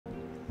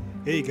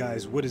Hey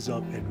guys, what is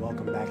up, and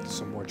welcome back to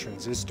some more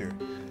Transistor.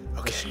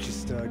 Okay, Let's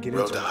just get road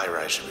into to it. high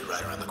rise should be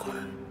right around the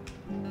corner.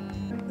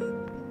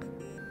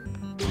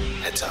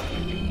 Heads up.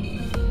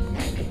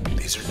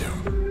 These are new.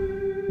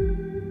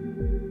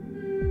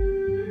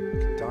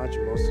 Can dodge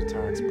most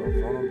attacks, but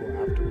vulnerable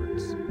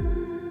afterwards.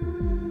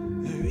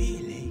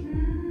 Really?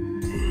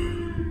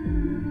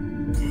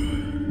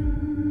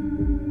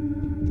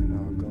 Then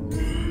I'll go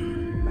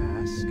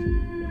mask.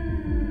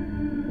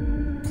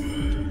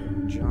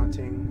 Do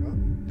jaunting. Oh,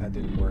 that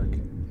didn't work.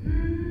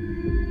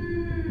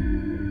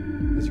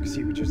 As you can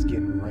see, we're just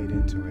getting right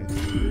into it.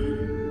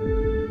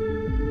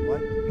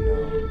 What? No.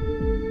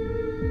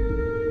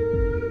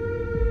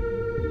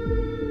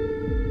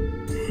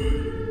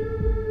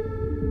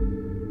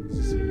 Is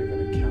this even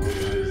gonna count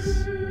as...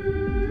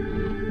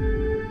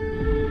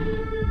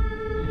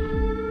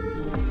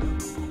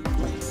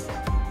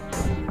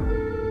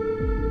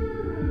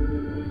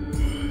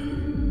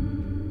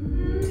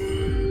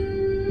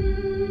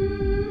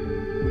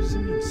 What does it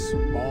mean?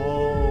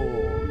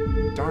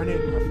 Oh, darn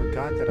it! I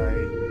forgot that I...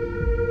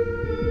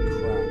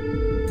 Crap.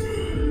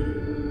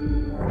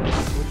 Alright,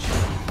 switch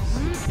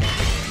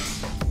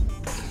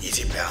these.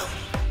 Easy, pal.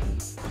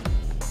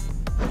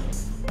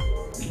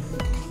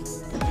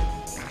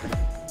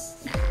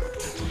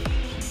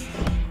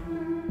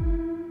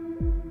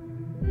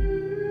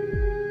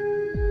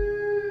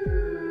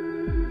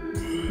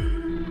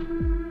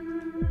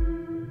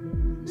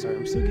 Sorry,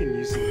 I'm still getting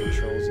used to the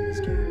controls in this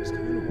game. It's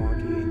kind of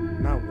wonky.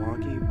 Not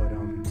wonky, but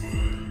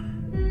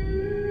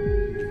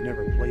if you've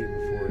never played it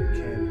before, it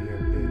can be a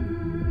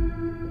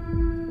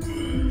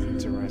bit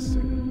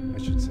interesting, I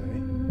should say.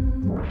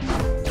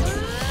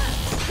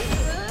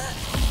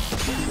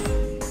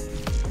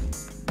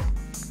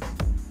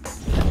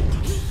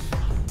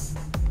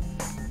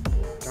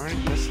 Darn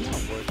it, that's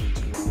not working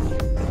too well.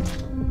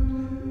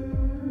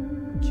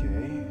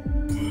 Okay.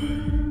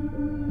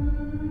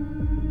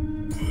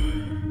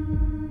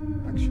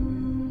 Actually,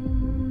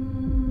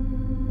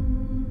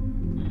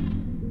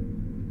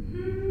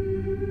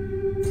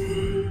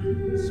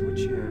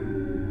 switch him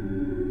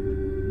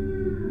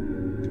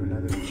to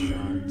another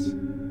jaunt,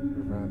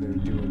 or rather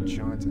do a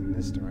jaunt in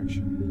this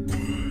direction.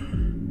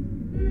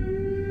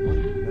 What?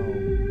 No.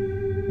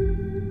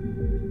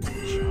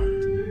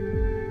 Jaunt?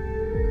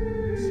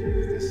 Let's see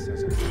if this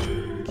doesn't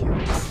kill.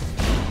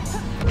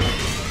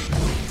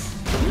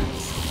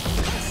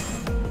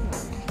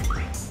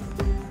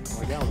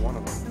 Oh, I got one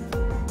of them.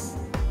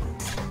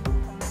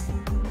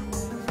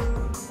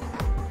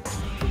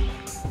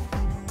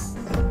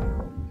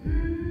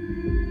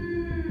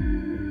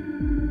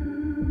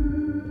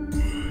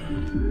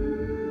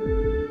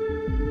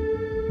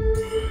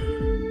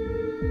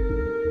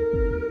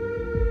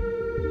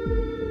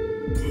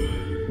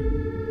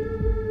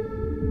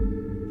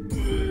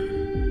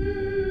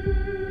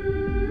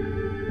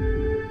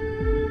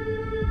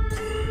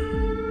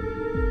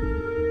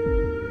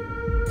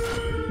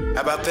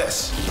 How about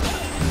this?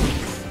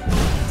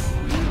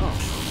 Oh.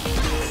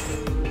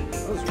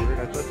 That was weird.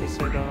 I thought they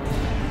said,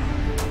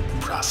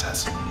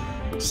 Process.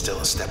 Still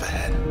a step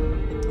ahead,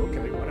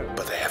 okay, whatever.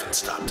 but they haven't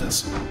stopped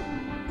us.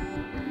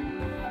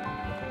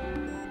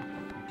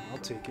 I'll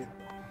take it.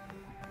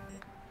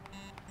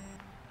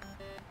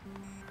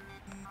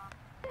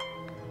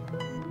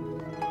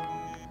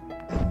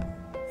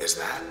 Is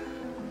that?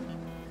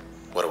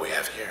 What do we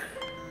have here?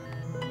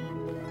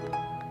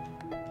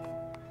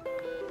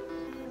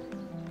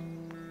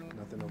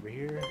 Nothing over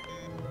here.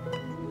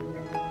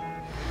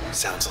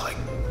 Sounds like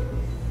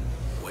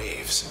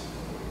waves.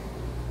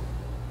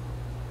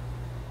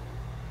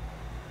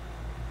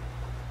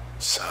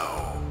 So,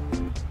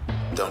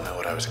 don't know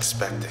what I was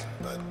expecting,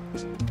 but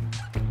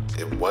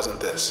it wasn't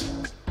this.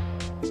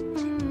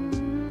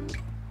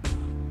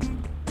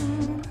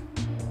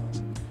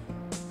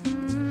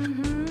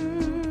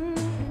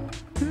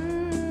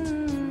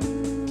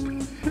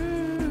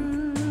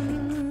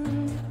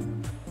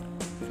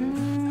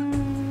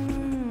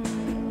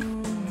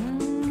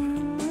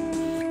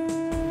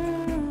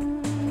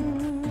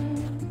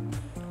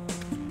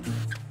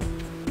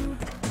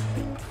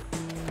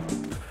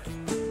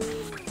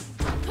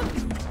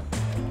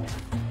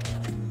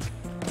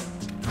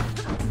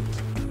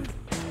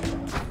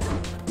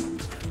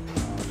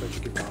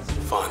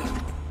 Fun.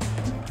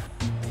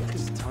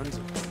 There's tons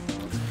of them.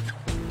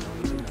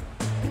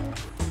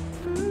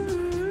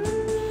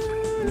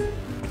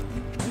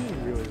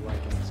 I'm really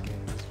liking this game.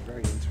 It's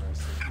very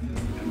interesting.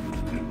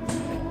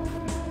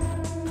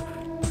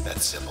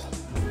 That symbol.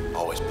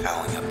 Always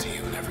palling up to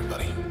you and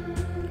everybody.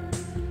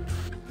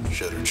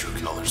 Showed her true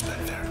colors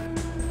back there.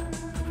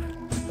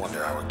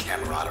 Wonder how our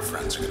camarada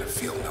friends are gonna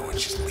feel knowing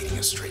she's leading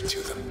us straight to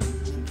them.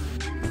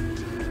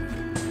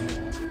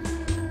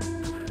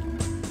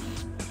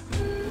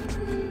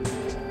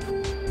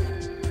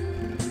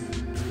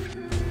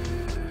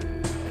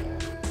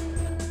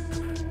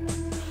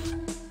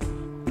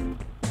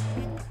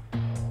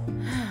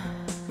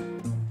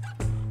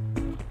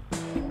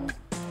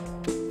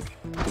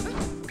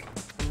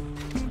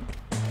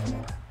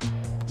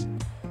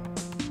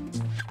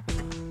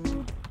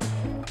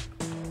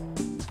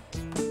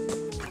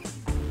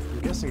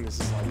 guessing this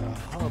is like a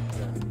hub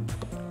then.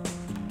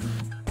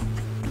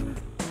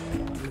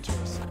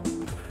 Interesting.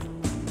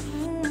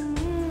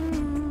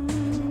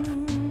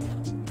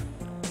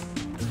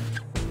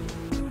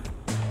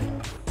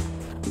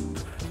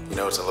 You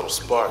know, it's a little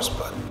sparse,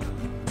 but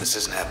this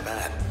isn't that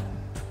bad.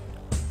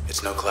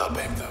 It's no cloud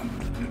bank, though.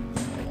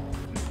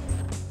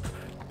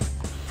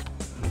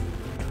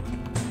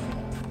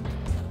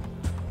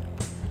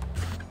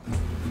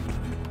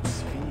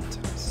 Speed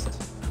test.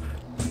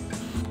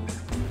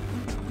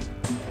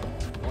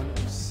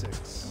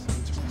 106.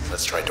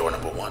 Let's try door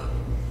number 1.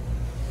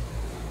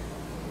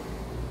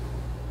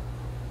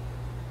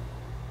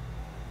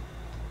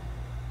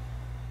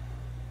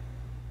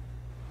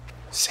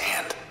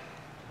 Sand.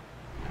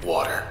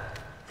 Water.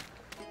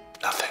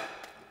 Nothing.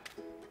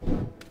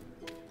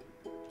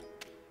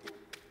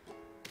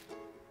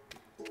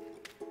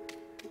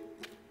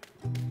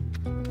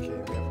 Okay,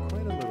 we have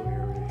quite a little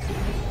area.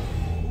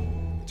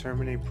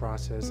 Terminate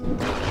process.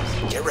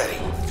 Get ready.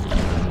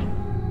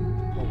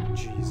 Oh,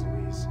 jeez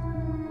Louise.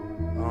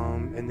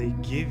 And they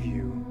give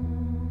you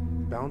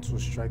bounce will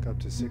strike up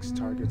to 6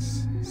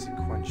 targets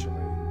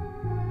sequentially.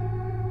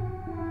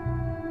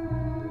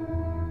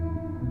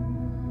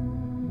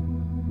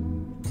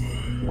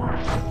 What?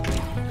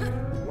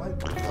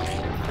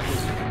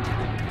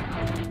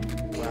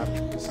 Crap,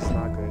 this is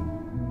not good.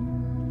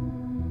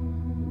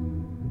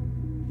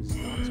 This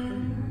bounce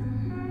pretty.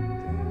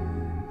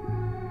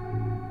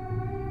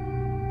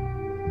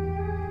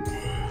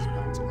 This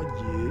bounce. Oh,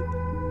 yeah.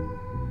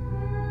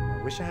 I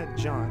wish I had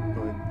John,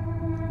 but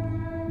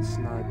it's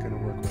not gonna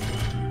work right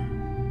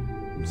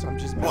now. So I'm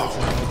just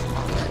bouncing.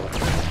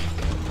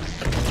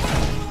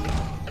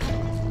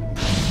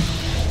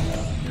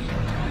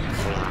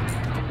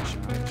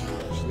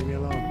 Just leave me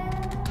alone.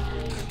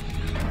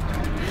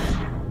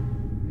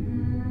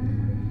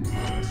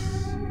 Yes.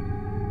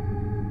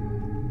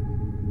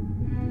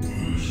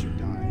 You should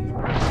die.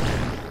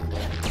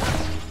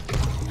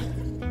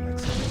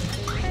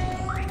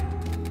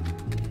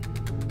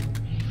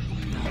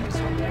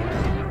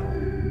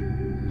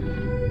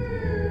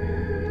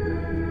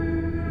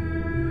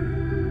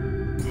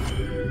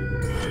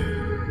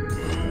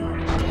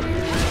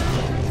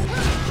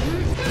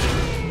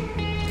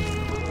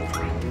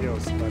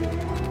 Adios, buddy.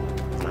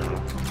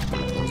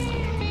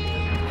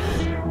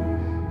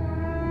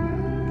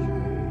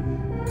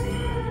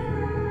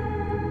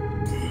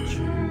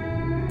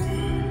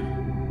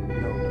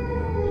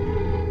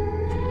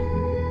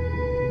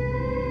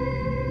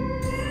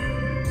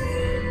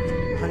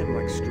 I am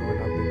like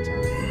screwing up big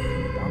time.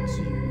 Bounce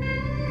you.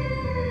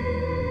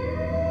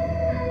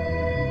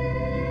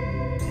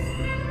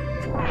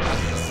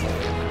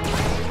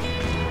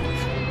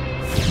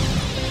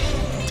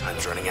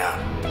 Time's running out.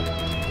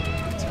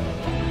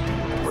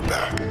 We're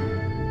back.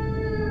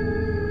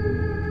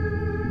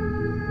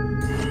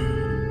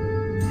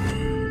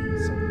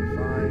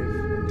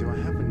 75. Do I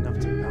have enough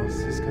to bounce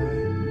this guy?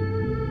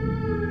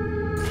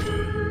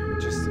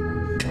 Just enough.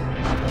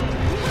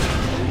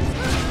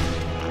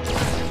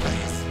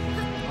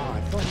 Oh, I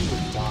thought he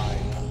would die.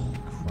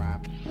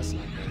 Crap. That's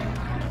not good.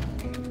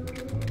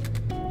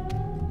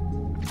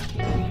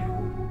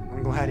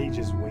 I'm glad he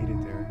just waited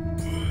there.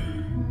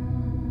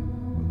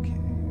 Okay,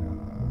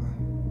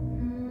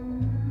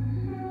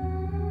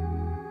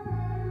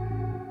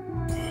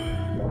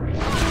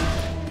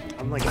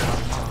 I'm like out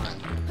of time.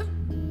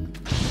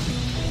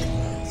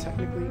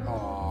 Technically, We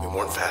aw.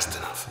 weren't fast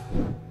enough.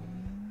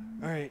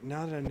 Alright,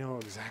 now that I know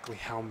exactly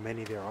how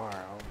many there are,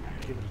 I'll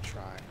give it a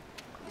try.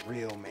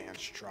 Real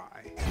man's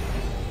try.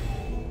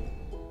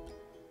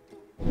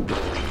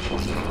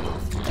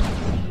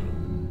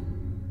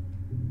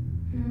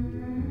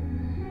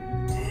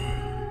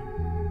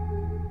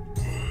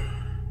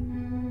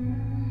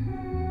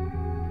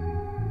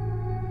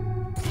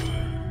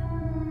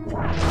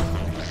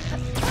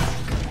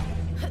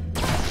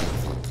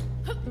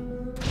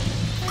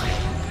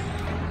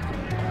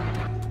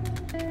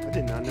 I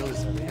did not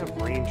notice that. They have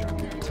range on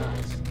their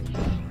attacks.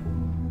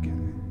 Okay.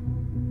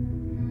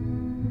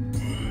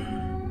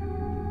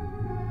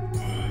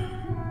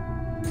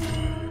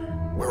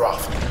 We're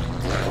off.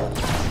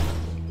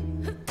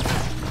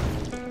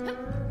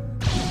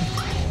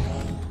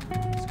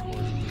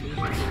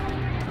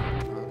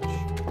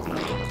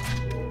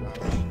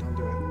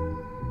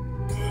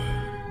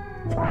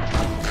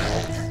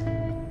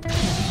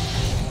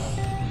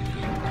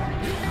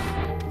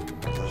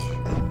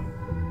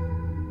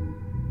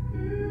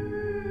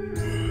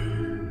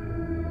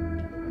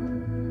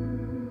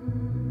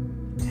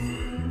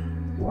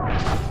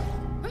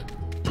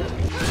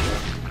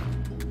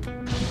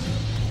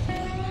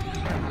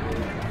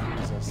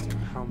 Don't do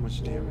how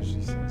much damage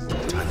these things do.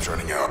 Time's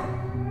running out.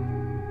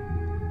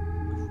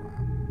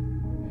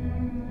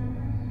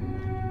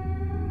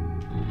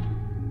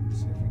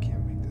 See if we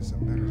can't make this a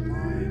better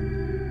line.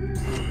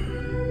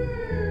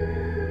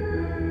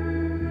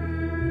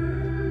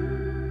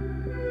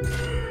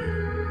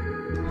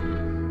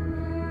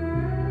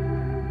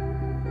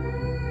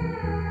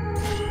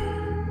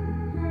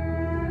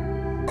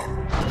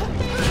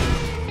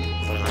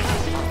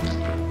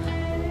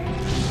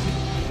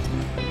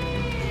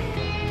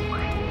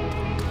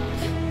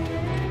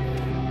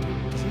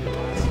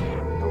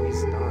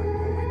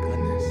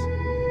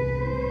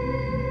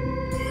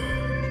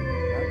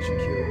 should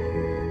kill you.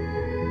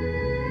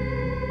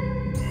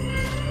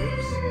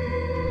 Oops.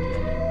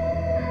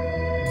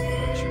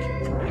 That should kill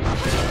you.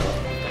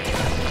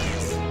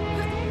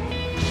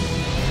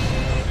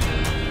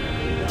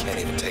 Can't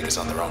even take us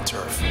on their own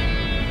turf.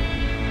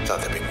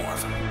 Thought there'd be more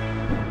of them.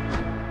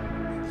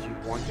 You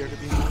want there to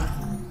be more?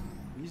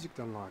 Music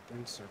unlocked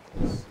in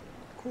circles.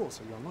 Cool,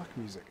 so you unlock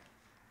music.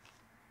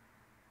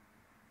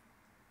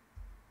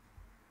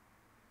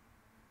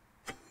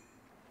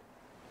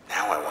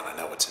 Now I want to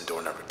know what's in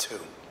door number 2.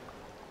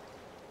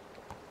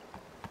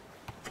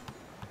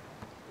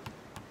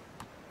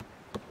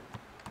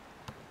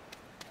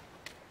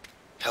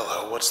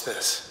 Hello, what's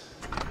this?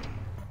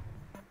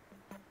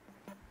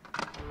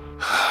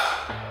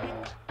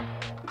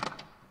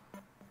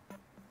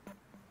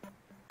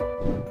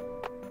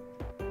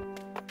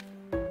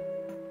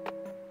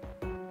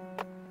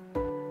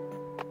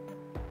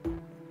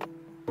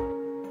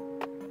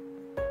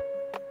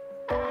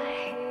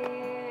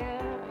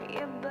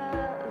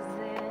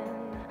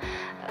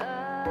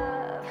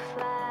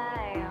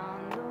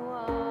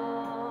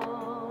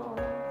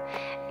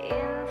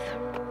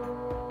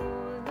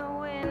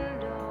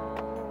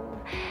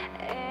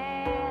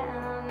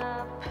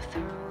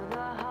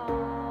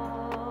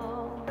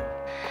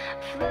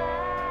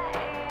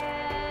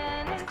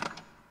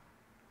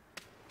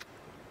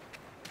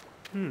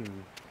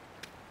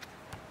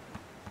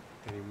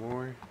 Any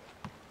more?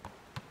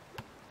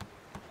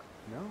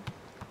 No?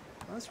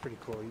 Oh, that's pretty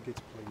cool. You get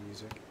to play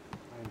music.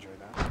 I enjoy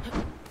that.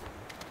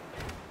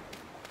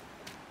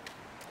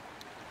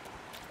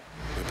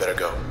 We better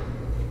go.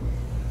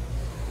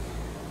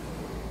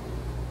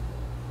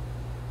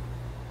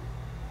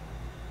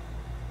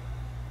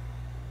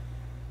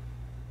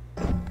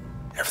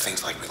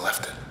 Everything's like we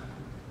left it.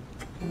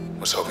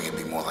 Was hoping it'd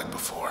be more like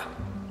before.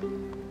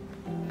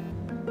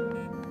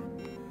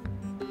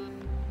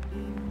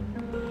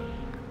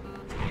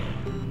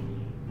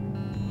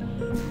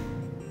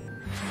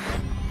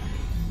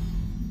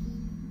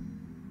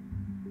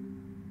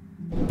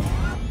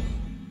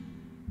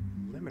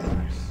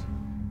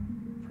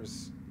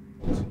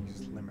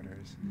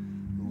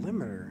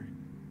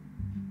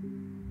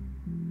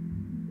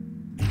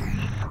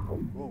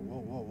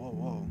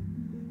 Whoa.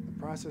 The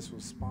process will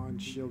spawn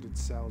shielded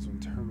cells when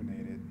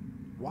terminated.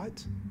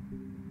 What?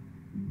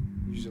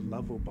 Use a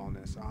level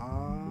bonus.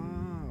 Ah,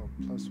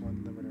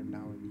 +1 limiter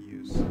now in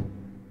use.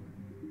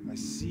 I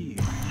see.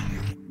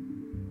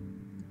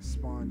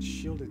 Spawn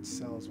shielded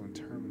cells when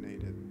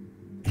terminated.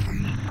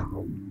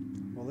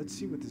 Well, let's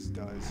see what this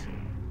does.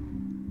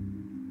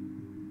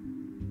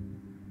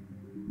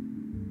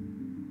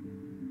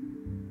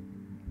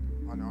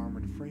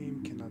 Unarmored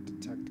frame cannot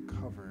detect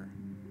cover.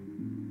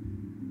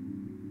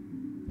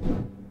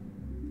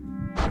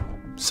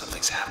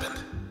 Something's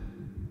happened.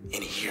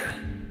 In here.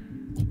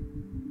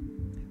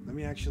 Let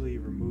me actually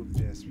remove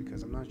this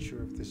because I'm not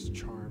sure if this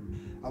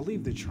charm... I'll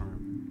leave the charm.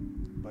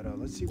 But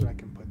let's see what I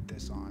can put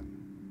this on.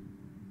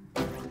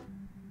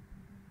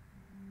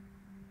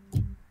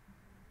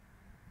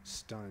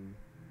 Stun.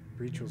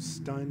 Breach will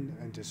stun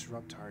and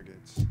disrupt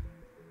targets.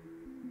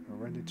 Or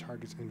render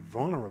targets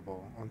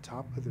invulnerable on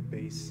top of the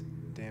base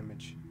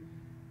damage.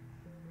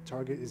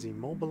 Target is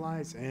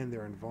immobilized and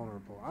they're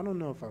invulnerable. I don't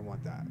know if I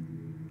want that.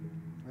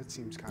 That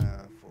seems kind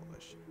of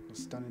foolish. Will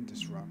stun and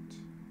disrupt.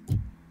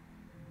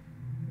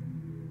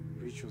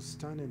 Breach will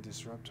stun and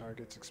disrupt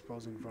targets,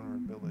 exposing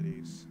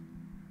vulnerabilities.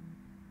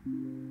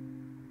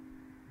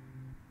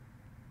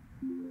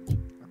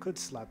 I could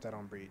slap that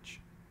on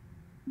Breach.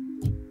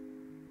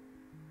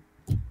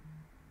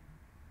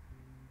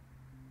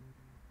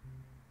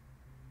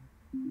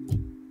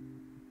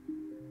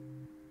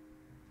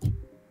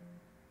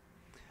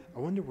 I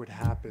wonder what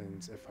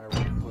happens if I were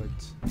to put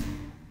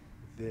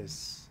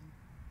this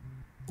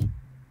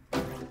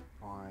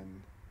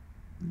on.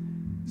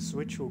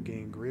 Switch will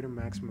gain greater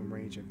maximum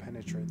range and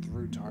penetrate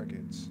through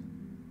targets.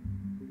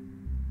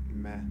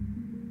 Meh.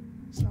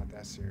 It's not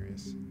that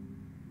serious.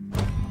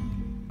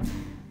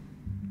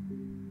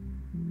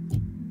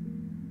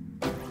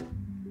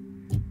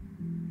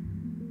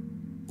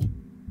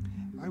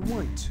 I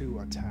want 2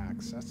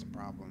 attacks, that's the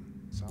problem.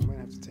 So I'm gonna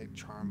have to take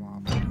charm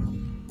off.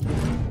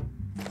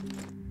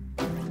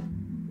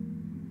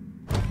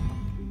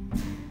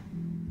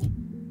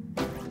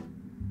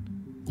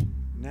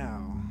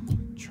 Now,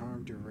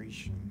 charm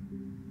duration.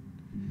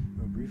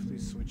 Will briefly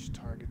switch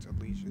target's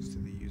allegiance to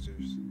the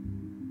users.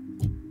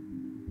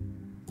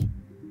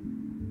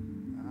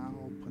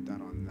 I'll put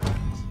that on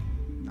that,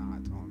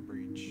 not on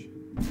Breach.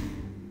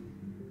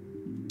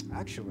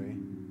 Actually,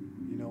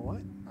 you know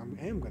what? I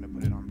am going to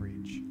put it on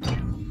Breach.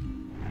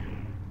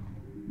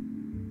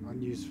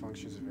 Unused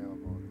functions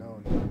available.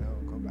 No,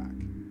 go back.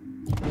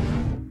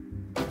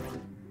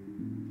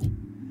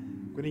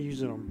 I'm going to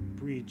use it on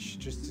Breach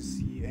just to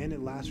see, and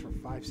it lasts for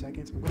 5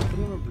 seconds. I'm going to put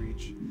it on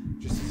Breach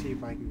just to see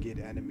if I can get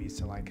enemies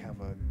to like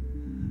have a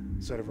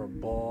sort of a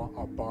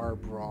bar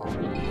brawl.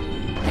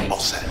 All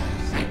set.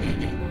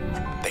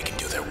 They can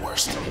do their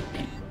worst. Oh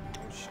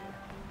shit.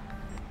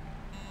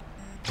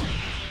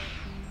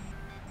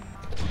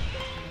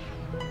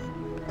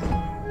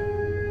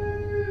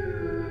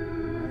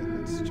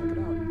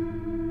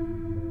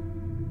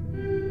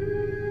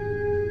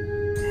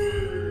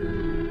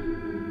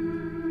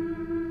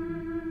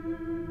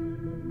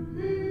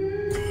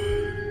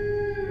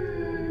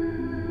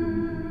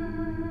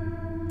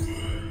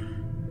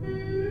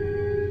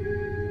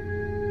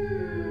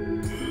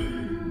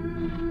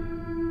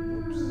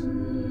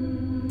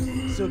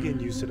 still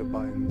getting used to the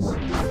buttons.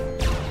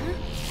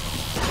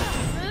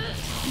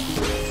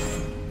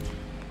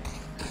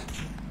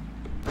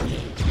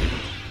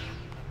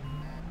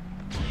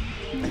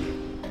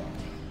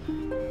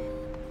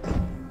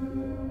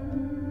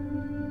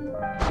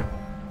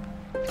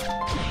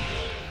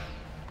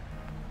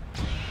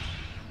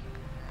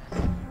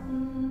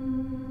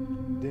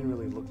 Didn't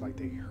really look like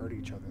they hurt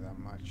each other that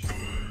much.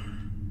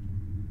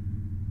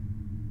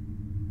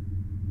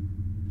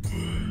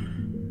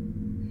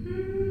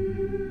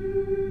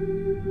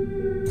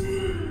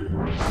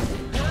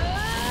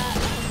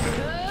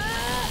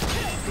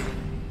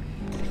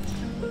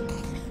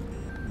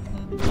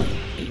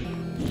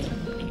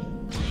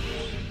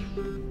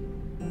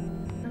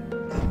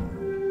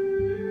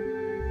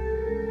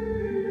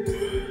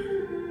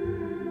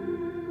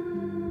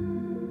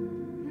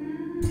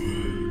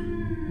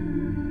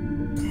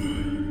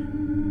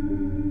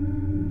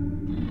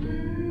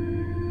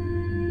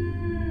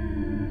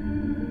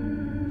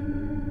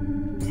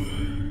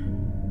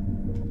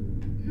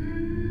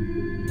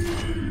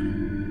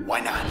 Why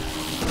not?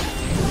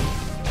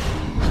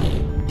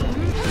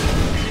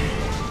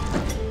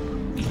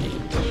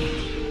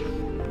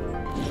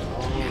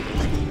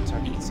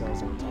 Protected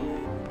cells I'm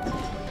talking about.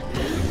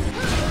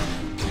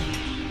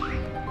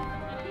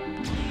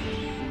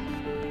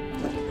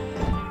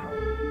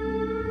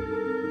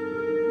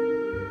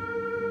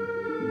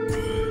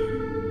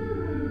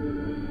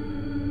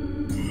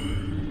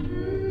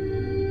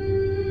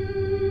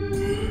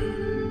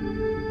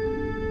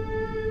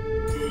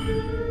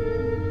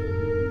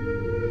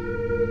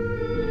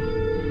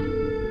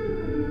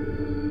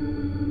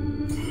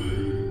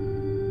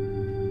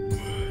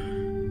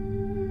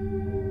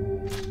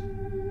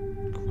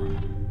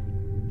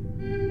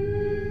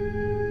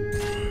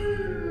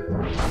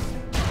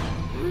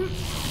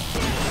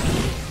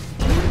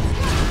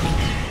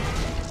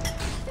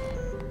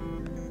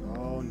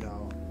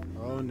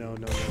 No.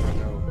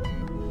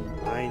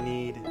 I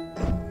need...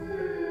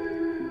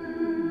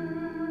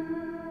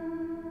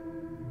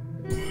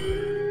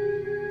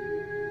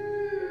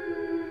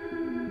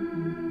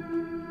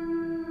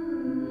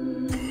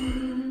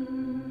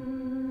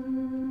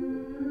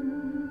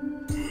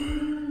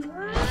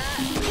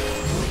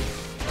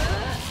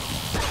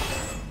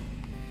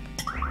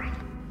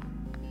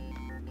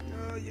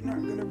 No, you're not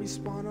gonna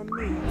respawn on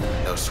me.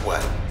 No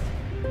sweat.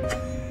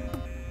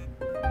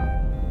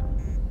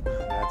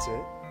 That's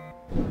it?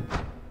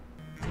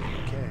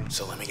 Okay.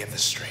 So let me get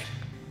this straight.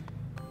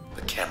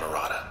 The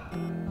Camerata,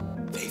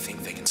 they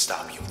think they can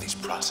stop you with these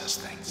process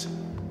things.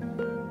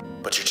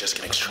 But you're just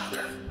getting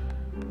stronger.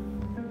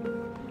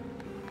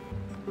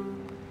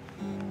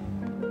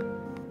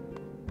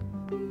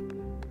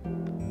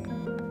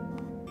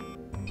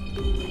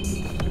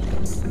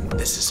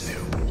 This is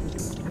new.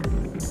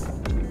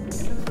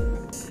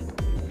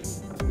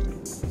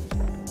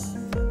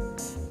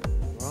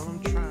 Well, I'm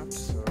trapped,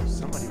 so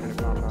somebody better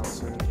pop out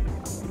soon.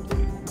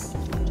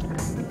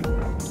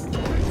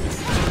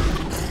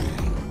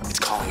 It's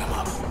calling him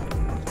up.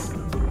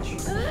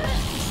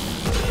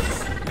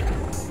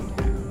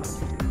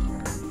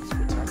 It's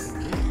protecting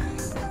me.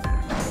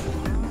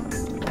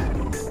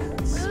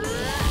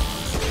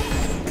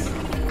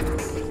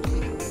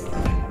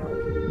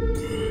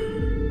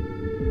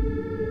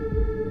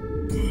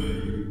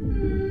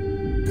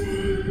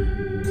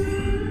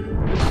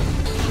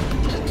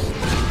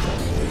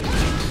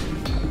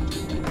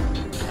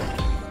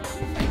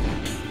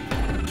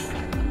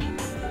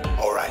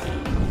 All right.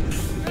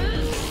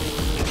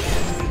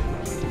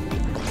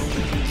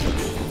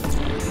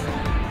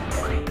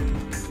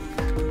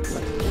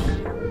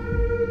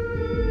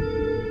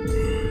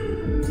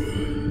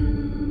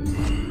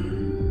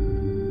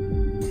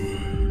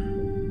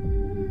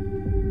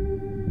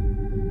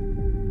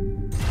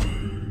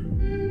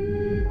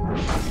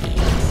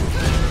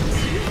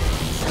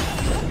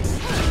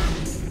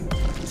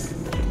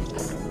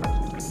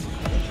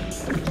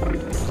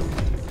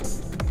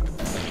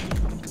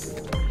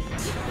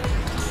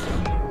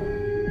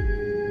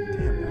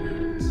 Damn, that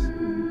hurts.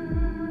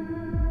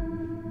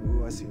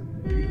 Ooh, I see a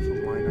beautiful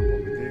lineup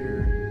over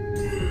there.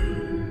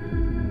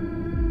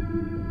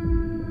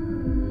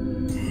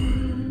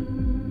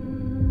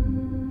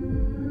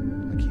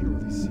 I can't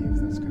really see if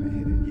that's gonna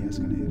hit it. Yeah, it's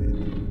gonna hit it.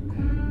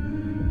 Cool.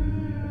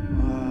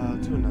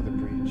 Do another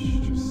breach,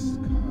 just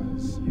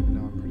cause, even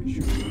though I'm pretty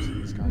sure most of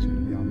these guys are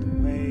gonna be out the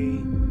way.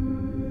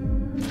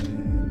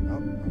 And, oh,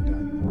 I'm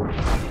done.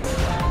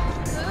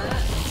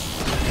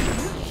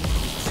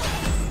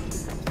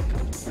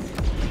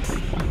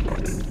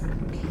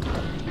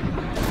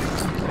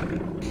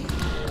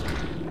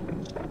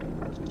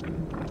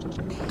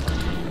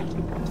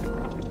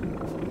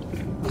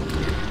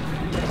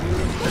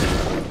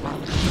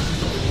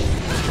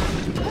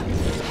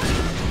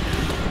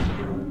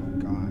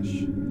 Gosh.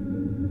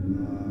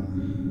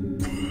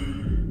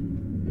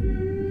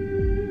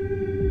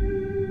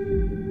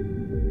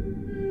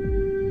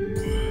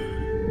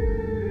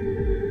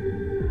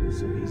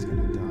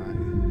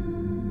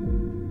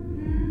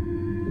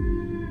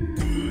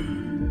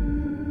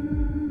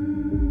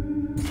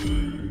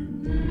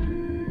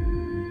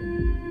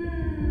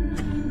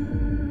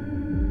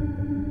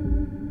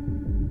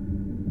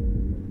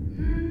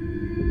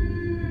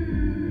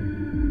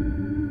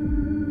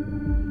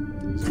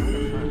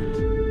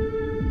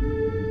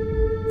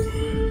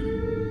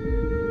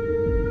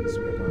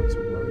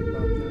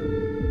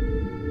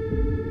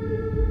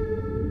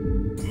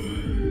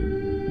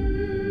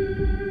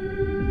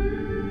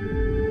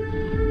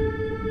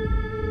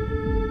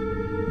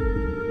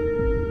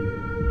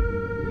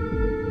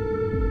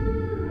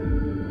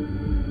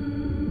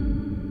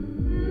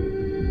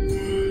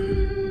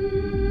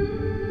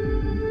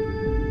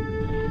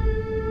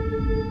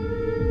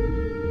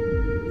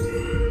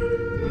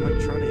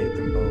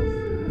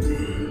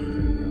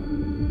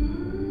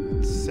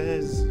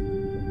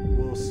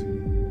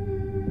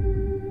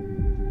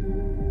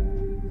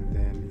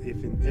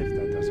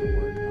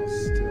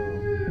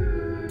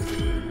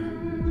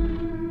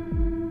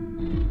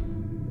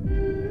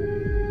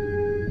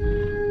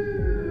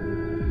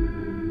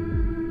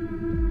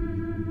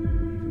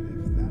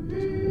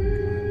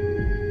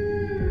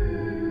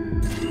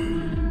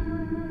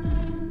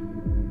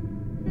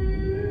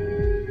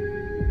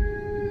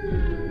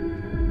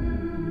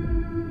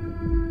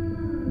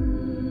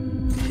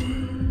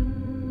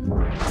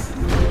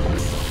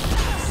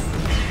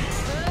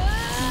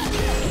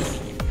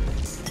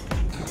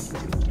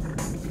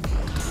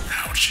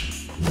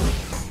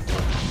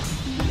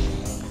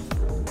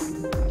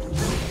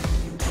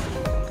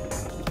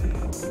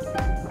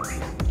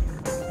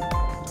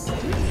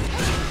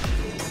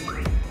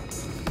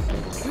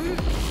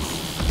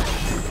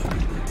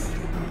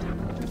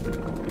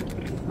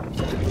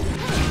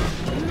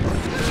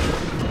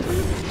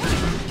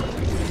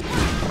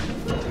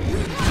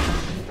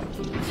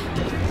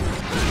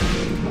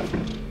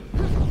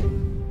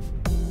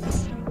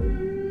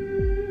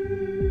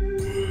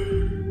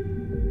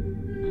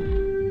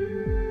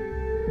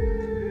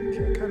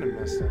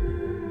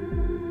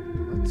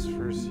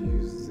 first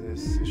use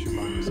this. It should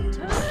buy me some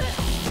time.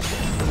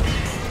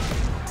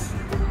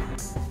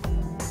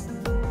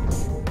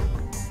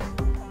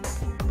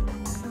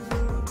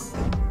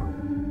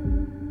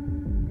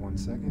 1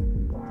 second.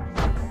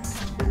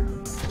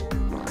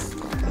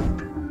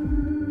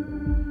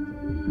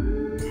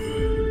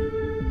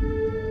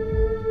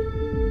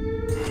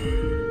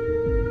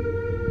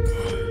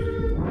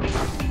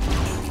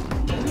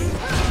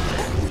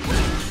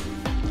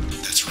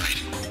 That's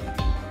right.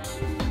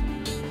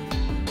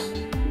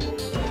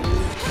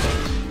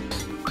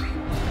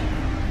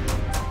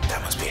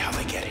 That must be how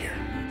they get here.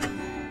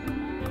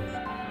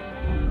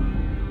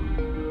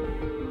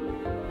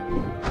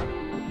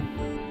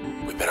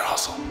 We better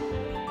hustle.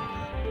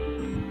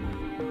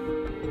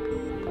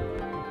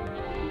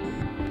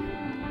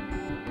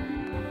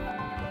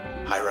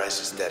 High rise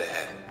is dead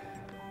ahead.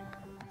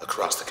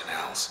 Across the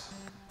canals.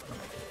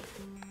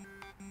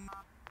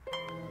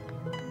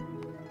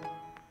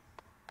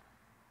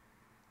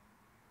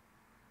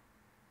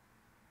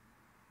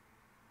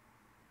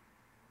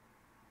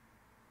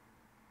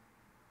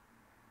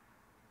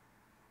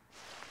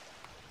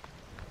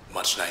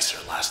 Much nicer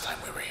last time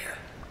we were here.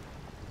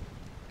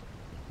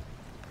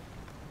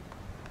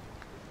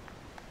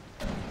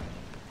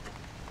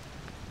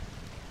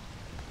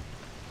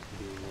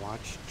 Being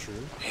watched, true.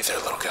 Hey there,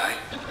 little guy.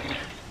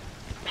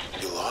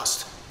 You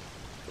lost?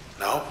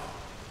 No?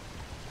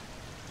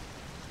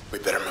 We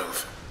better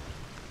move.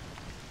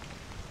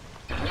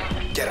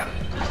 Get him.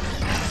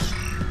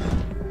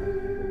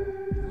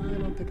 I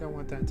don't think I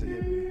want that to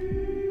hit me.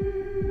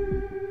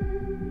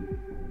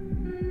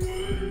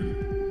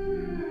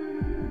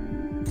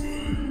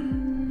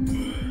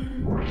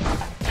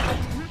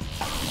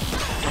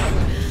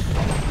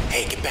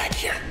 Hey, get back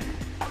here.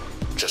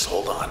 Just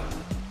hold on.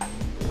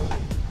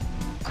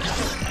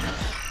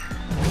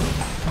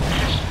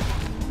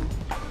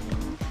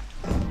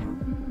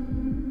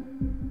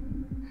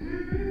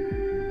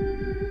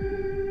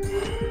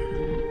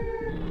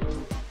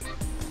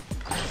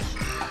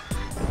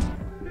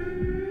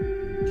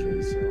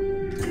 Okay, so I'm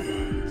gonna do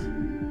that.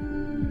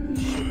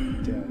 He should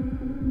be dead.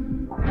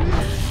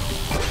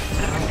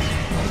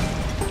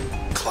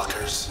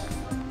 Cluckers.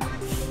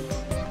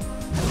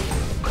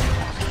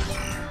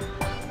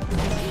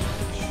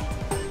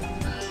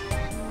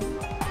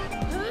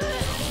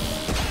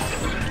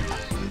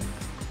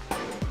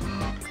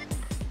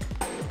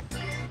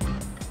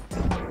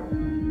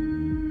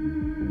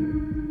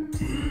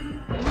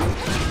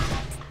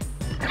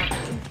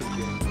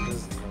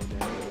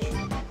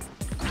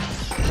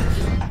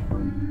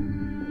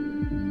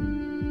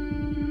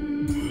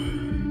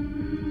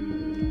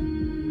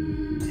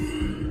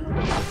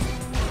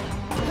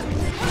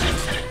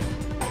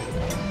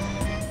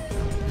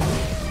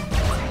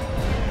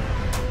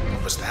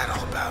 What's that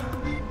all about?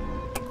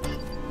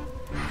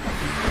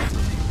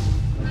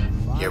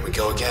 Here we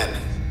go again.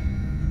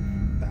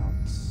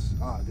 Bounce.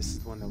 Ah, this is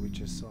the one that we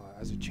just saw.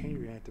 As a chain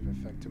reactive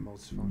effect to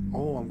most fun.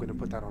 Oh, I'm gonna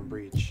put that on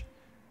breach.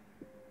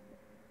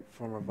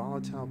 Form a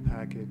volatile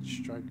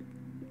package, strike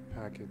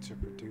packet to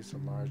produce a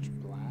large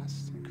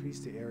blast. Increase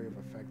the area of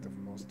effect of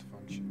most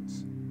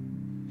functions.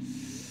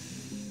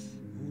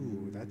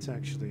 Ooh, that's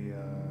actually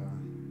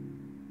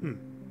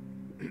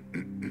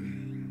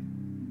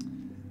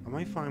I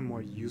might find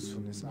more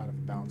usefulness out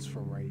of bounce for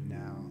right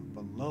now,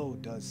 but low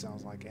does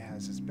sound like it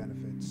has its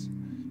benefits.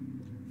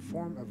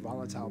 Form a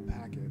volatile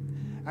packet.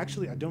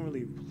 Actually, I don't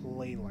really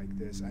play like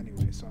this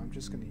anyway, so I'm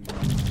just gonna use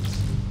this.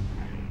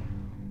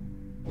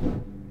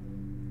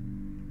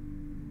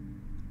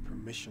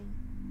 Permission.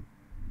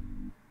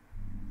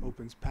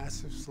 Opens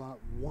passive slot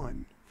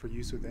 1 for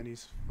use with any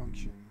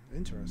function.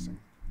 Interesting.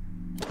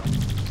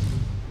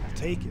 I'll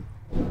take it.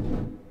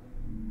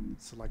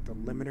 Select the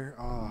limiter.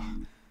 Ah.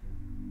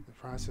 The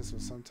process will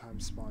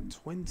sometimes spawn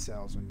twin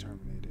cells when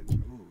terminated.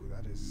 Ooh,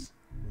 that is...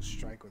 will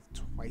strike with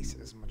twice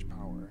as much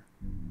power.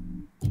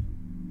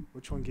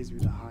 Which one gives me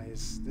the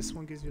highest? This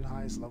one gives you the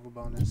highest level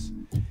bonus.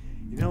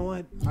 You know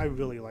what? I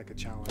really like a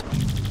challenge.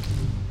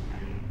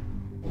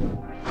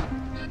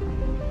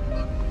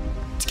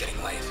 It's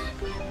getting late.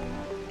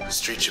 The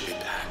street should be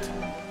packed.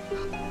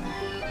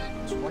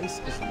 Twice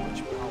as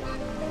much power.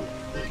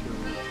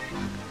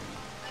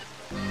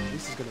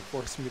 This is gonna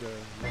force me to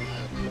learn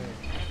how to play.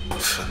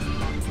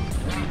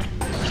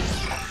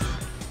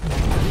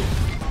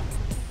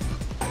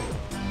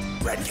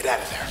 Red, get out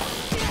of there.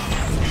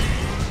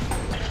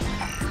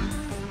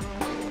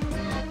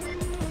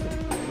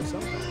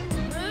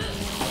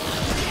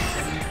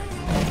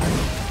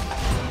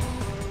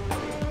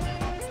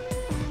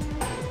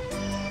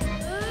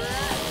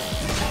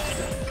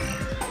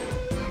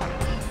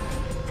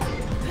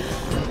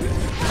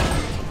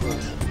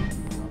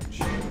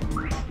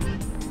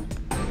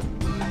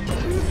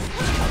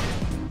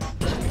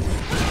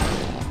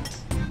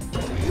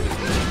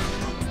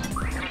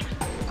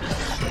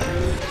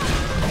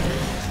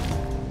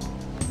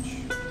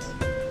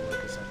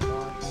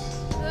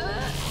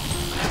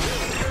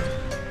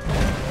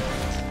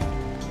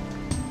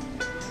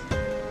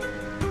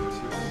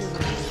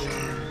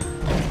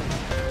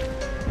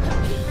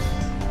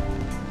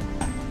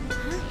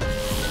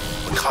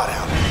 caught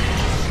out.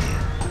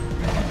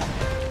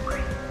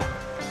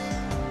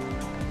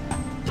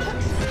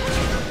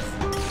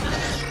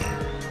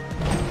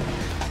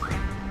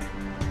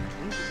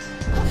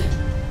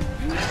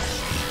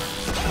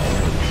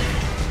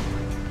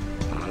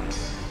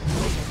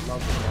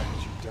 Love the fact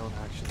that you don't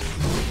actually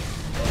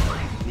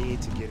need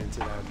to get into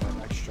that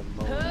extra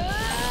mode.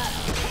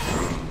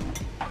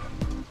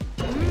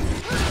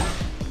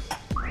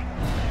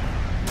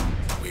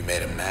 We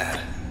made him mad.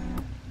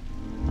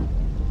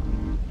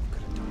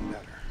 Could have done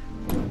better.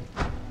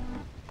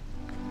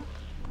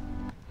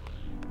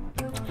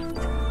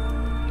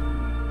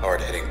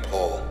 Hard-hitting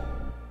pull.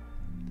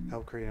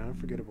 Help create an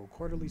unforgettable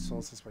quarterly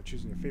solstice by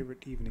choosing your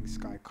favorite evening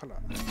sky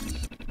color.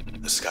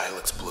 The sky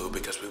looks blue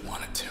because we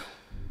want it to.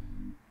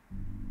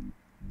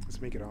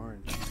 Let's make it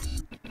orange.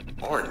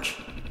 Orange.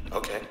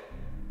 Okay.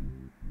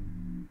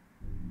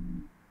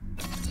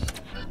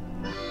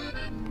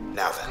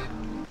 Now then.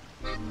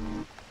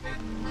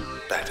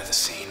 Back to the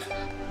scene.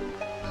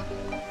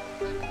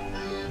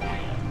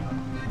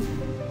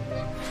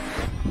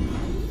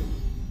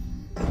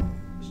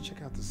 Let's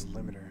check out this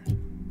limiter.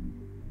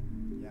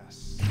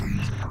 Yes.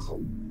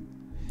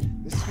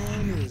 This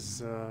one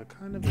is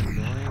kind of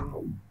annoying.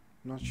 I'm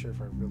not sure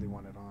if I really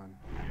want it on.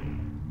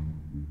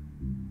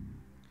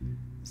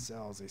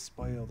 Cells, they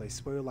spoil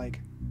like,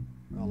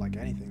 well, like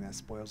anything that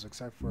spoils,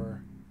 except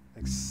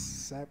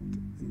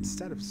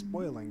instead of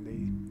spoiling,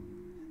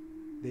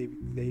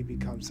 they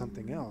become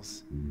something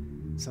else,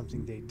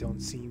 something they don't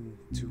seem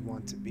to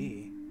want to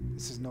be.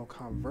 This is no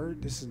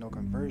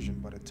conversion,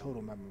 but a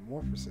total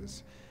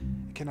metamorphosis.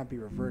 It cannot be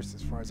reversed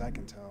as far as I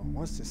can tell.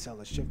 Once the cell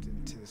is shifted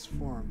into this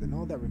form, then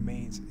all that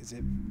remains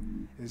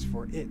is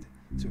for it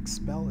to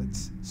expel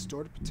its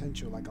stored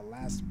potential like a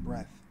last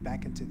breath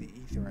back into the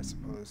ether, I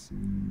suppose.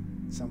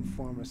 Some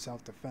form of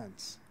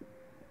self-defense.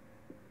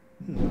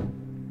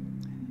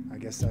 I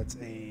guess that's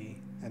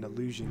an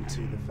allusion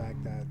to the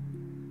fact that,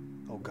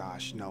 oh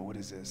gosh, no, what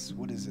is this?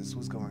 What is this?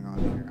 What's going on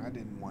here? I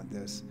didn't want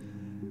this.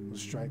 Will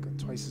strike with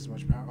twice as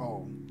much power.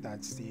 Oh,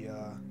 that's the,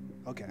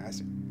 okay, I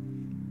see.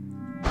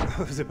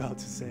 I was about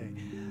to say,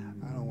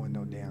 I don't want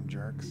no damn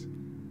jerks.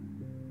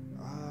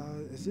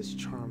 Is this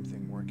charm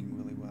thing working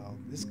really well?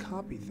 This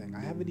copy thing, I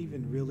haven't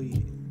even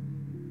really...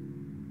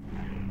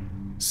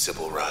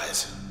 Sybil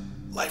Rise.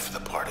 Life of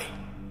the party.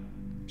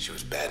 She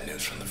was bad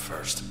news from the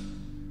first.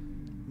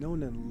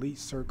 Known in elite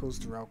circles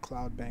throughout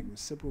Cloud Bank,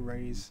 Sybil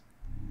Rays,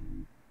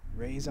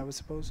 I would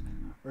suppose,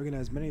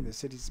 organized many of the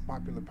city's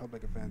popular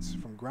public events,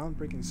 from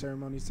groundbreaking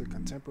ceremonies to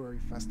contemporary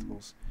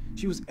festivals.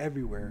 She was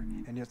everywhere,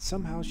 and yet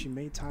somehow she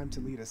made time to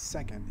lead a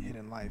second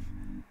hidden life.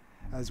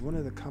 As one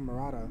of the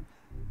Camerata,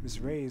 Ms.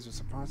 Reyes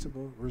was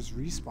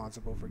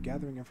responsible for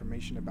gathering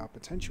information about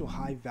potential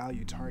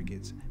high-value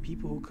targets,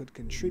 people who could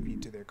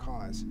contribute to their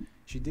cause.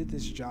 She did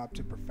this job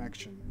to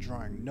perfection,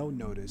 drawing no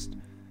notice,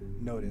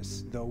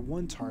 though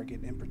one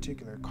target in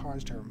particular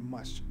caused her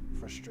much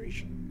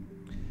frustration.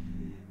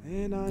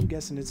 And I'm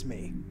guessing it's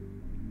me.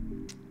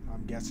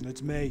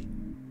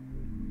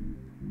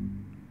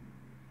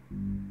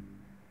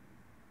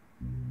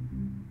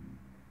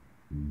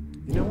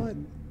 You know what?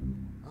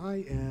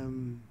 I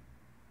am...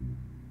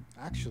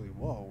 Actually,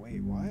 whoa,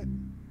 wait, what?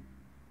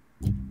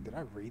 Did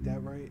I read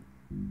that right?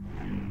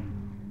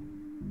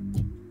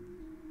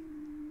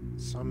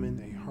 Summon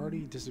a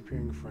hardy,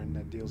 disappearing friend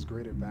that deals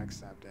greater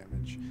backstab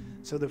damage.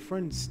 So the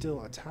friend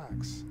still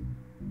attacks.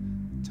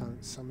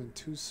 Summon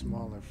two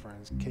smaller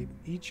friends,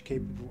 each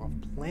capable of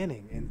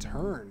planning in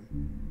turn.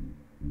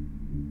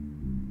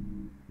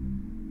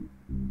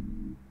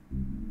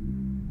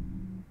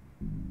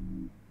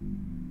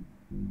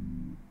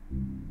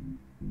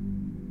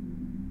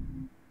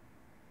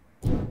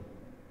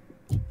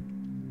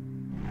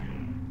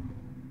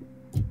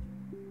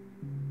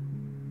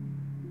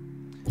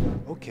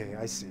 Okay,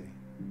 I see.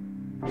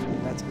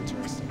 That's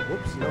interesting.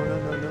 Whoops, no,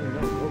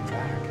 go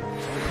back. Go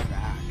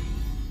back.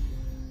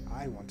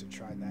 I want to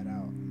try that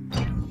out.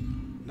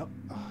 Nope.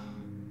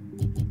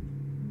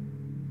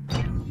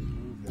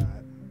 Remove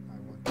that. I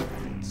want to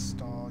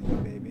install you,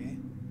 baby.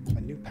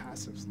 A new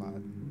passive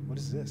slot. What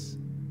is this?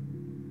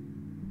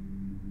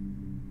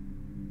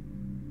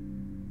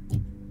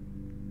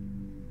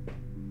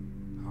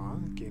 Huh?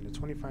 Gain a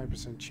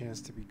 25%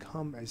 chance to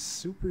become a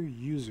super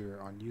user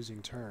on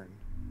using turn.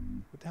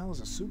 What the hell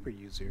is a super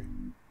user?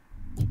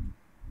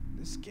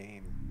 This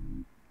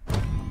game.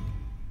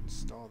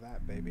 Install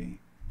that, baby.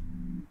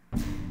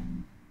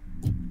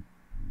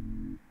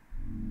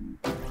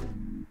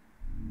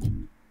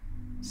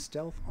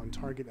 Stealth on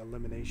target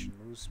elimination.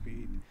 Move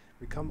speed.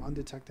 Become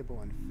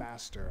undetectable and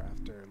faster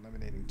after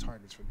eliminating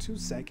targets for 2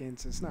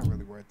 seconds. It's not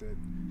really worth it.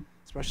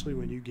 Especially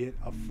when you get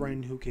a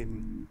friend who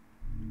can...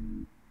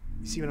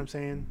 You see what I'm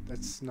saying?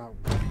 That's not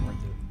really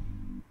worth it.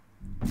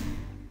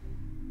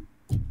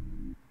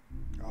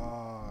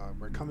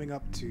 We're coming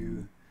up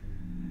to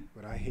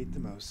what I hate the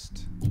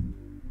most.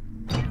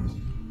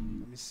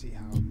 Let me see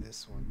how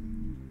this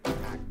one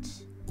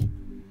acts.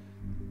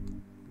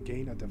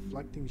 Gain a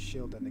deflecting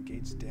shield that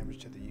negates damage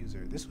to the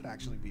user. This would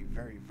actually be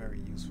very,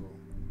 very useful.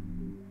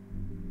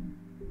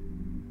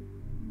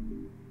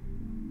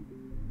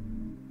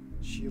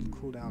 shield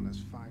cooldown is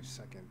 5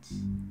 seconds.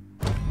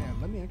 Yeah,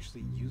 let me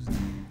actually use that.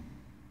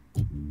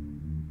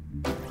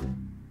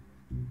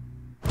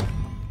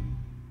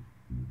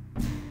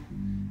 I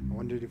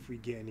wondered if we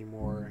get any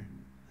more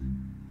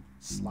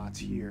slots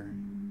here.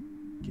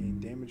 Gain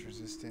damage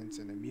resistance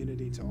and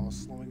immunity to all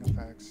slowing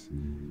effects.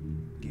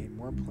 Gain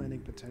more planning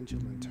potential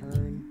in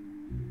turn.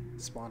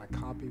 Spawn a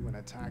copy when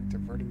attacked,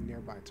 diverting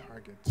nearby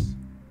targets.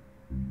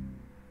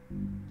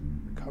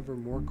 Recover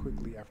more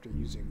quickly after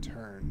using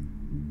turn.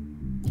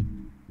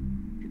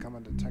 Become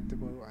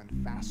undetectable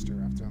and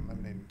faster after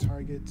eliminating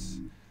targets.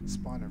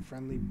 Spawn a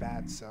friendly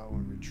bat cell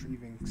when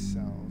retrieving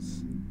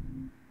cells.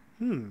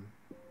 25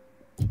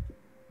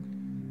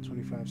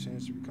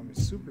 chance to become a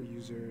super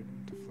user,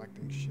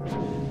 deflecting ships.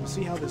 We'll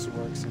see how this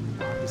works,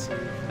 and obviously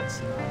if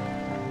it's not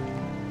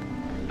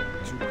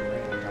too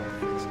grand, I'll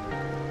fix it.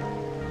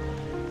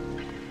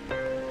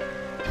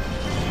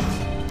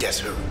 Guess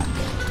who?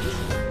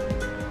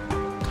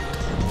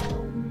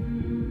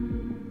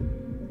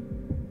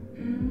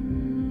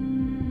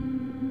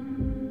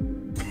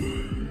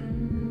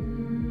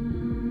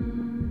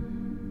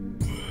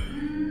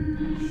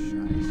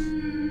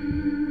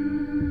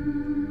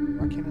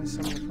 Why can't I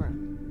summon a friend?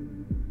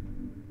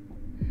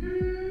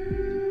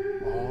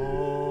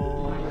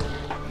 Oh.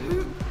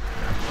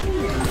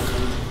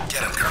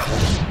 Get him, girl.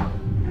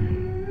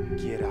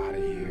 Get out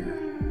of here.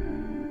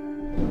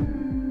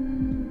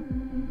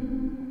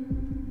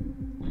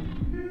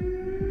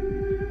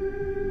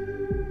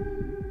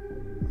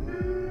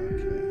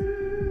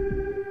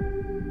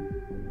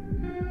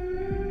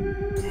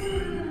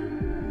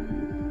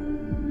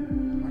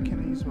 Why can't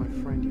I use my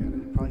friend yet? I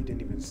probably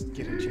didn't even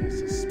get a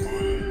chance to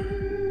spawn.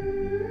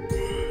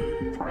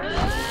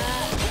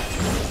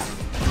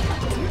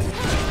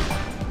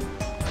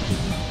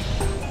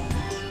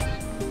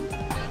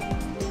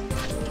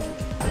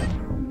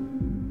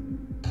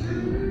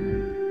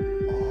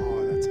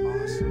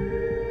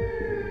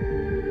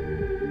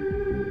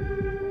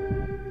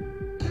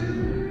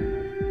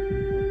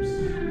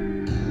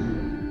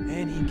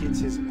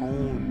 His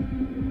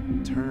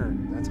own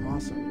turn. That's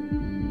awesome.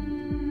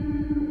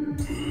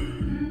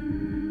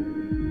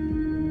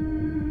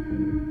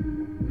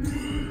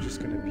 I'm just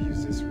gonna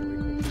abuse this really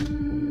quickly.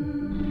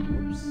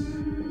 Whoops.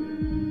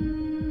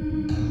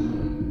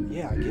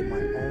 Yeah, I get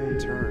my own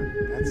turn.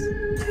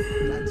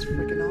 That's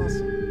freaking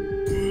awesome.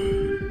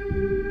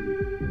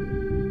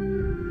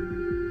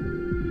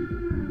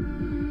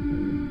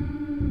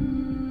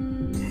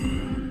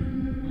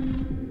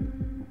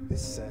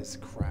 This says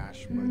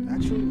crash, but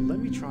actually, let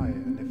me try it,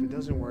 and if it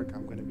doesn't work,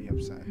 I'm gonna be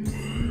upset.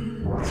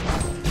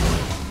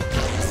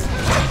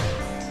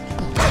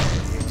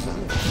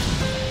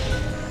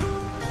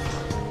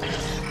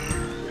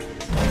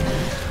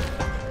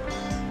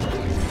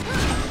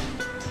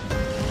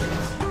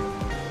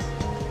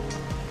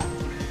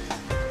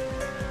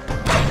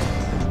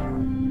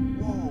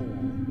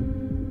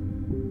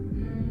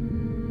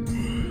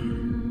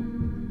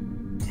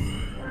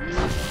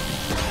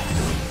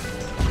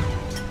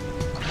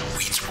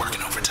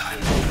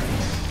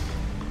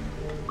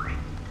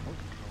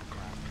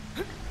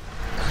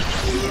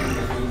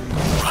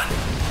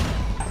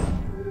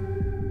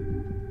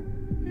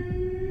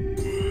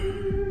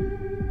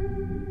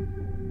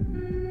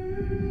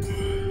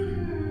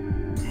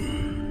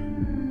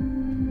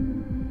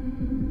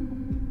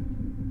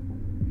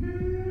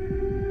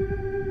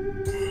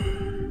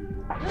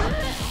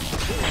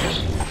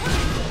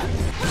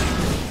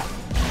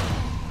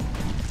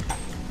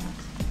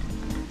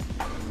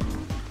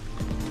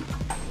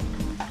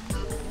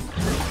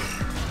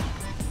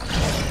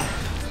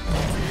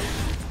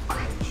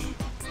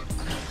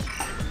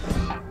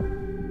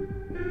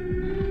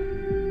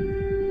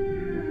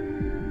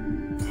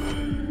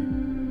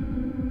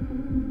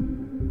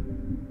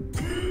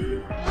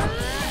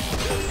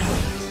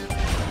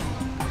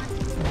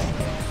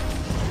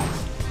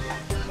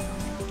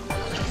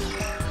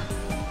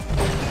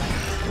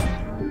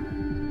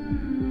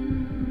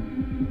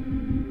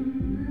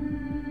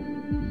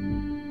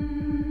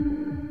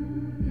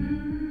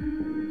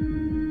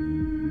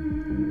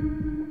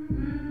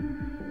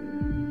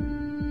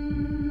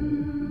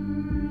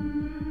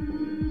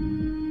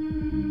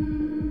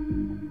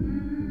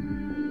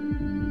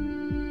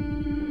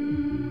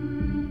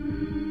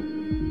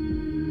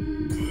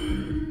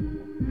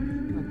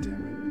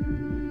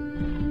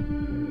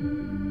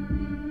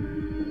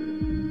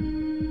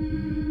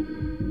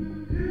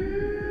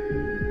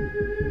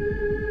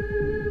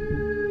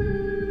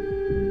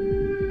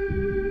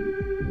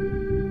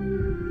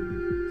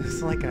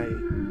 Like I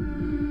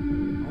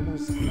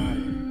almost got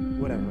it.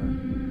 Whatever.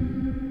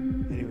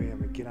 Anyway, I'm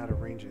gonna get out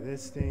of range of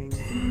this thing.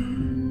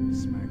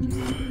 Smack you.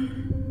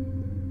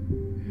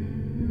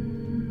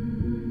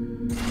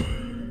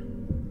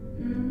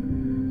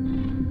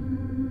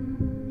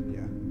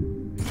 Yeah.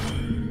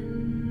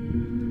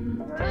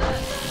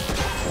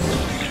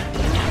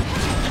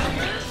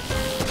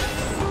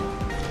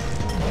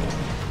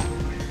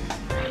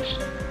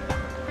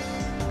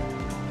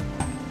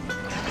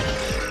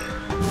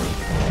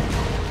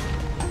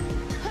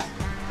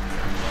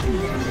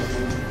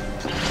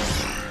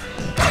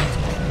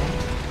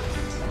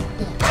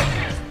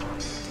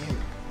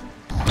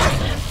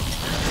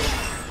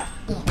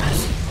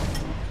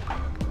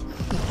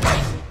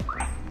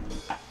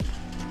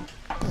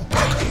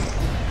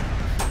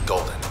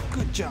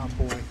 Good job,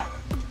 boy.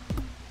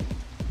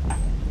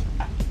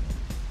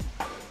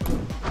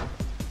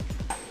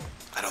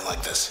 I don't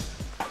like this.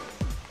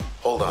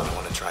 Hold on, I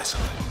want to try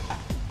something.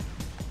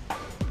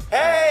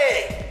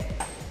 Hey!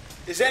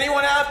 Is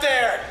anyone out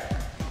there?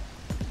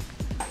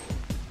 I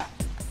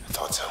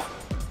thought so.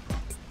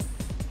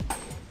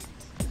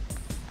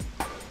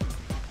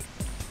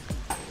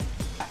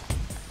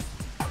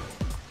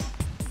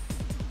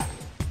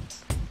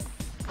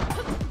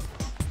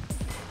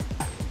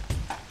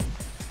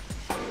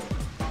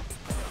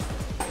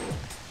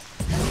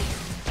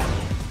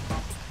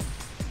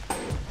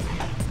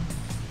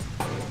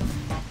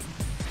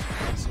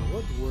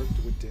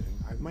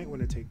 I might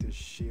want to take this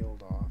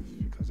shield off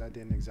because that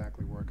didn't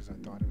exactly work as I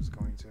thought it was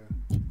going to.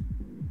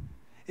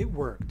 It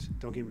worked,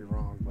 don't get me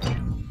wrong, but I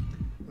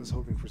was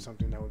hoping for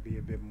something that would be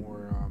a bit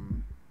more,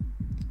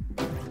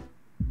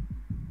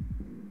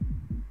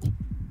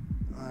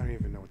 I don't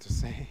even know what to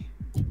say.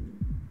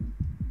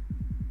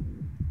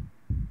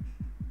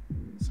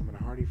 Summon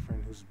a hardy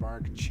friend whose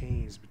bark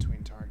chains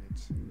between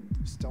targets.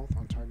 Stealth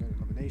on target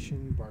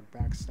elimination, bark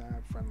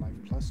backstab, friend life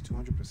plus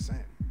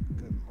 200%.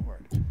 Good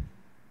lord.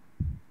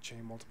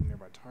 Chain multiple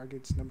nearby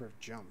targets, number of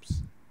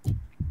jumps.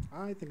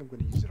 I think I'm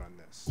going to use it on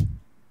this.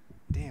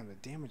 Damn, the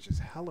damage is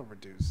hella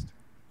reduced.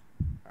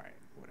 Alright,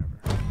 whatever.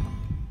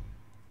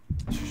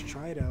 Let's just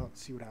try it out,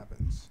 see what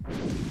happens.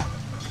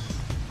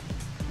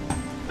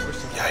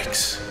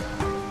 Yikes.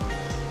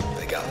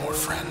 They got more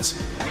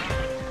friends.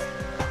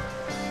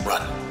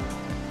 Run.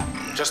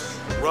 Just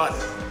run.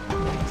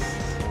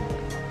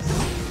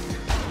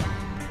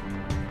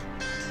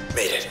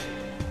 Made it.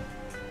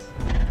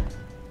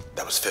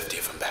 That was 50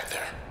 of them back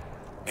there.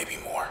 Maybe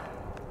more.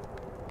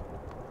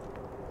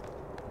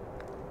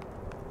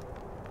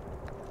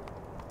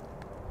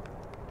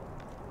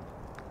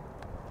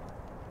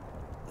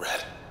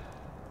 Red,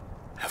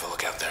 have a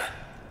look out there.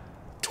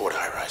 Toward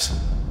high-rise.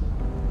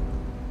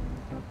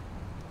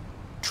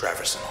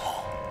 Traverson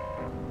Hall.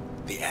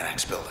 The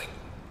Annex building.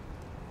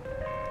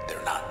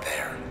 They're not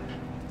there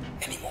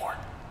anymore.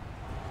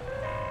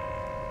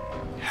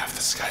 Half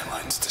the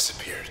skyline's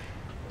disappeared.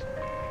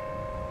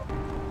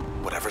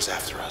 Whatever's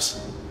after us,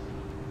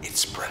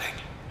 it's spreading.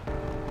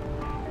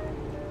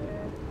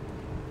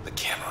 The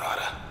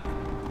Camerata.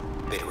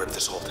 They'd rip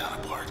this whole town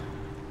apart.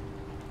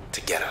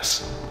 To get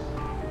us.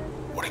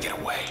 Or to get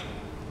away.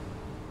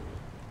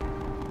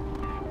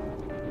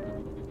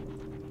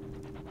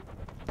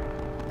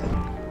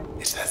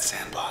 It's that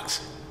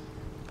sandbox.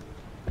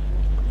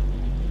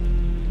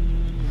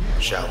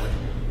 Shall we?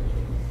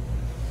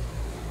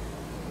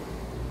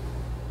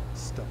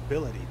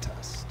 Stability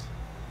test.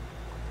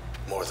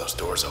 More of those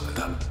doors opened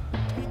up.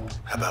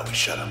 How about we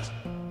shut them?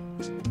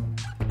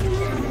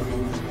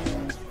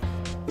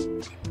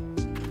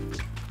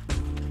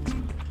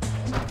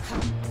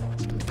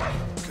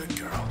 Good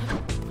girl.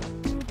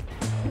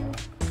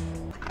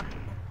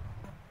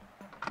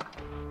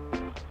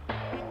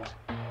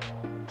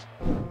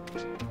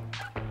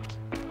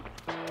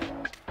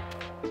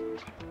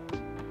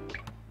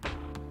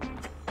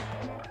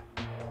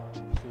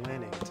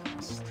 Planning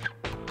test.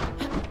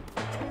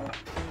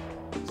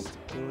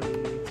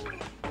 Stability.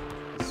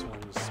 This one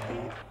is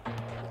speed.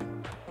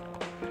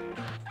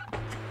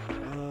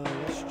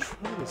 Let's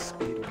try the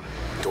speed one.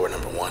 Door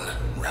number 1,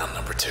 round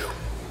number 2.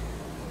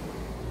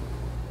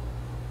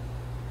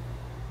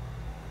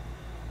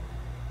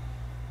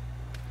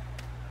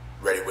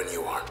 Ready when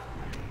you are. –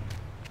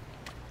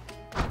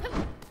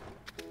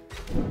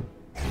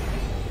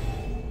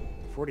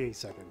 48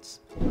 seconds.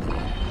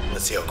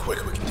 Let's see how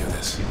quick we can do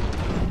this.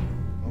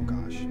 Oh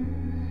gosh. Okay.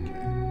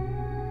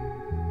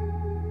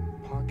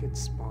 Pocket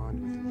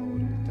spawned with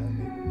loaded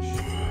detonator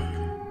shock.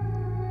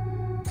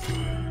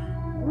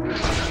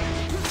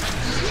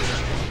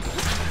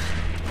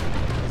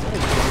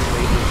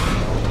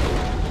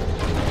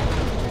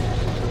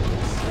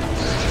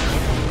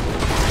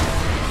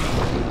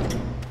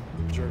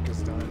 Jerk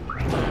is done.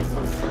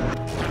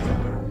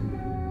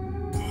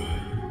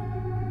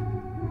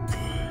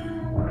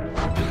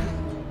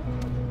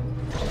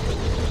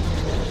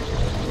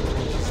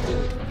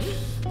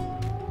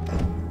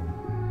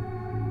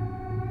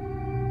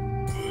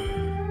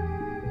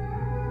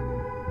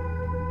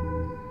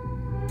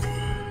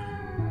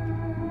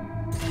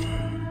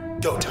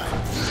 Go time.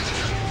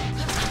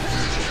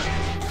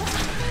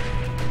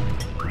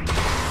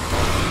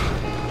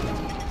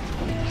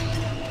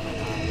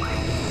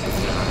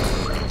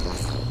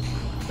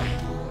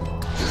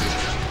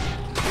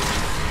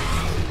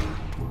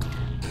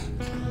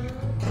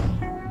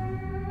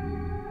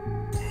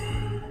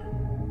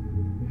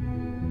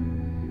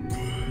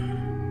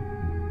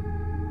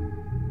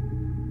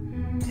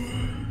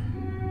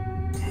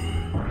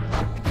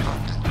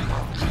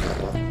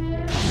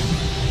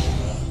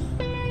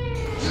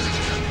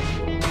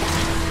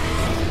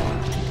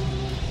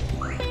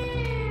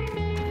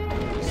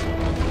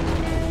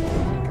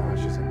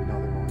 Gosh, there's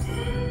another one.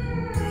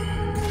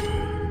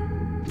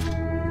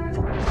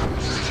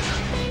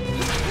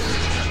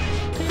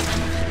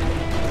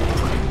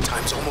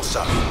 Time's almost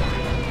up.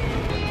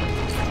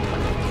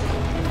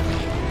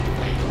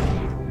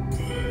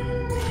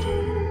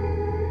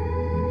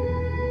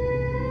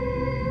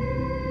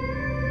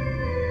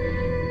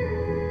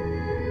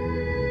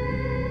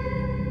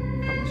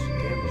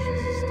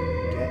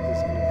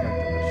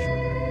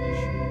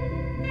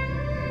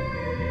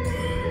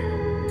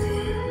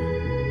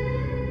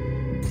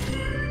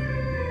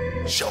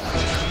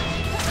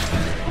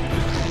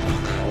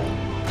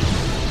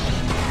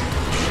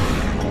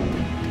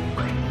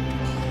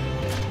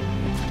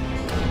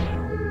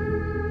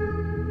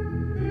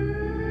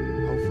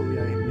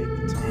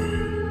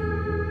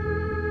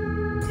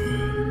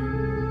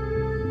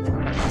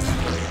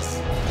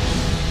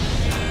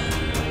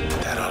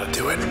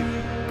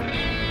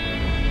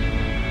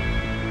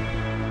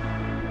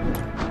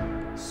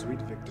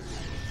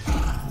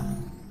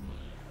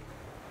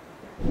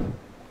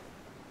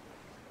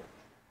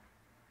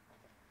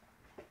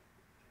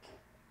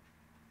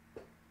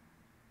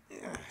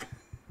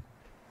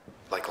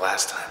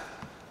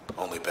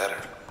 Only better.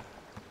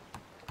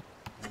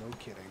 No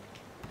kidding.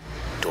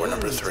 Door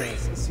number 3.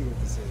 Let's see what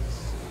this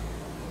is.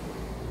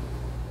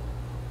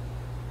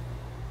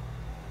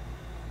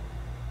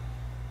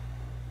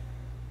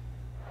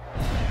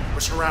 We're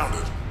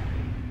surrounded.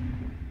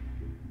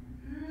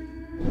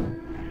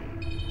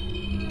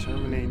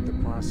 Terminate the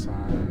process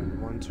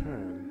in 1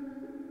 turn.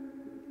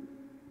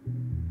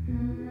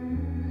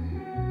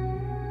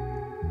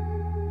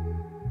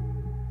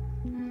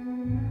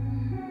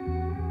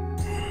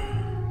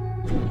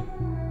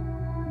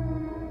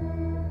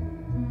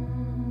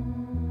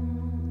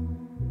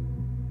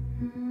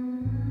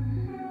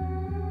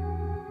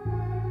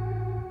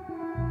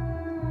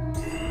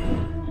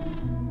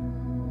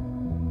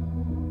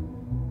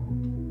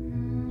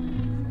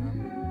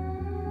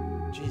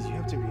 Jeez, you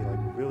have to be like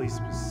really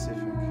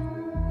specific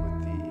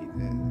with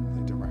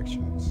the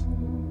directions.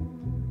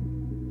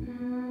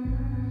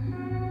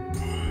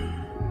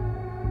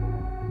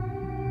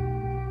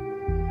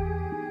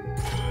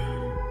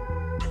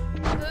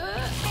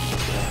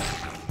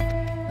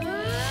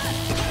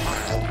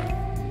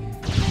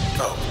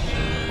 Oh,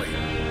 wait.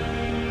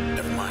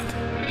 Never mind.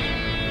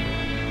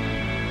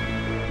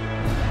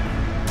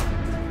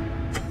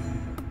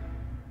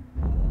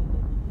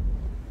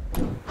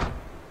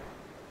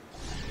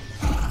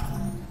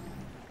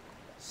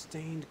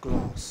 Stained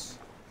glass.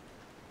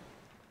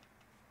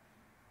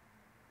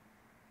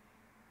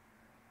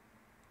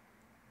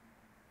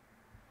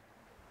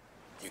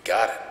 You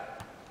got it.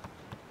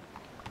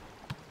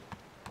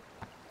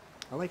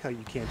 I like how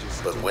you can't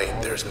just. But do wait,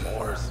 all there's of the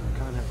more. first. You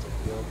kind of have to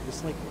build.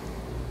 It's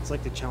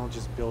like the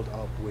challenges build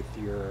up with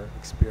your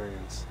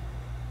experience.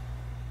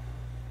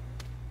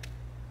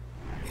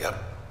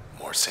 Yep,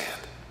 more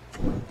sand.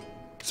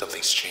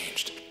 Something's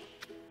changed.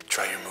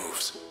 Try your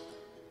moves.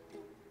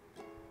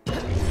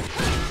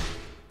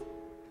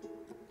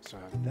 So I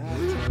have that.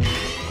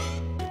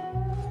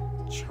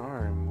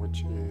 Charm,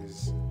 which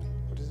is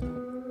what is it?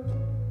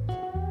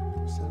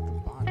 What's that at the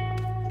bottom?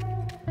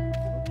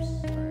 Oops.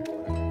 Alright,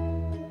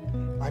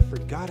 whatever. I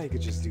forgot I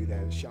could just do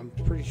that. I'm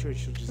pretty sure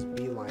she'll just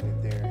beeline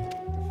it there.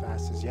 The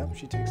fastest. Yep,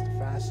 she takes the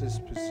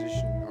fastest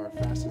position or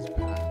fastest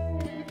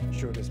path,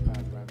 shortest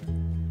path rather,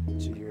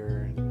 to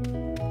your.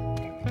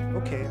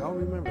 Okay, I'll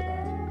remember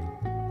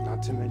that.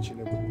 Not to mention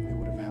it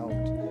would have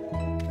helped.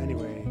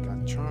 Anyway,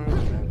 got charm and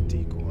I have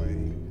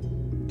decoy.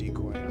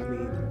 Decoy. I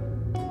mean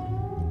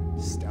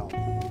stealth.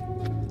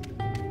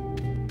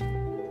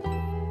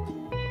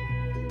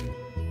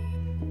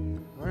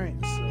 All right,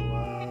 so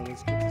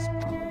let's get this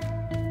popping.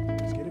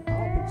 Let's get it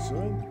popping,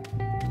 son.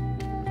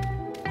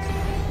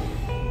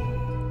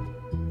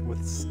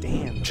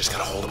 Withstand. Just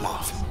gotta hold him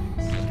off.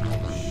 Oh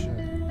shit.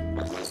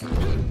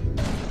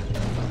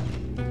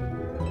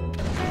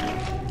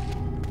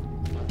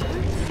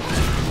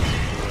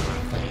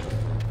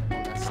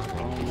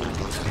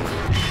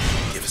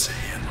 Give us a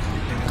hand.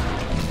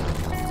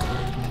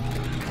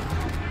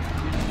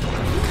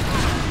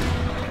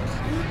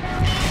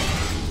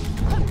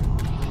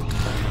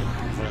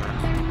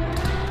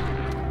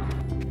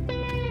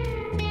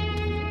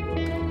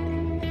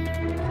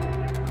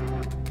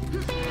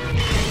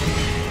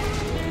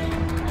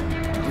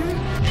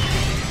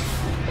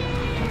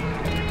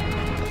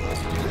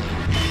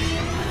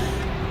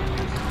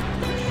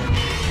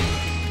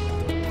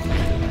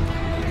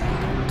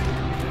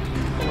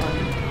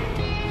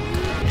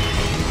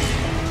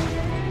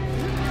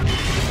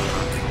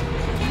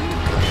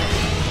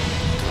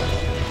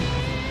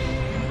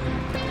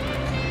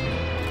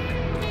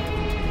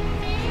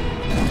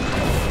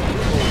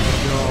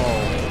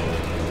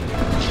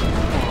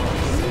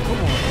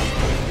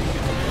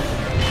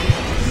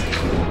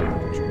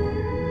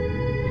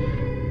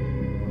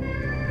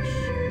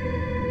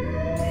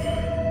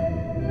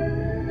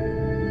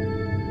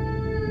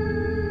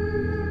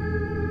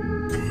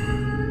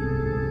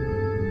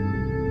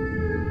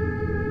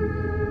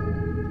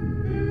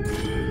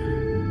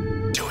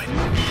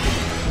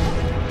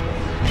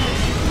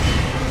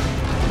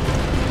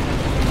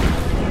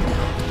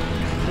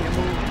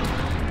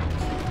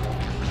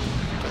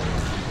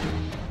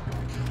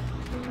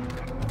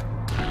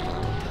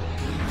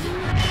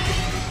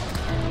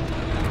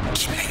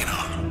 Keep hanging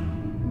on.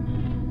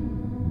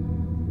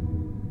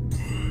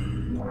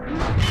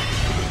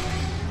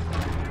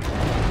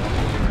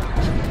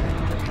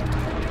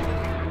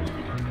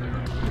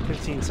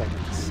 15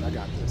 seconds. I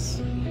got this.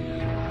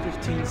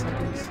 15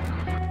 seconds.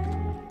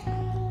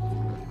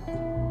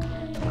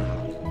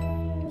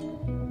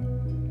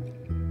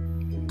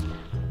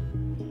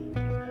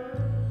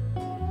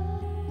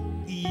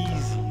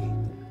 Easy.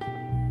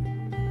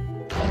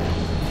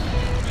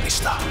 They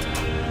stopped.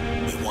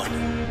 We won.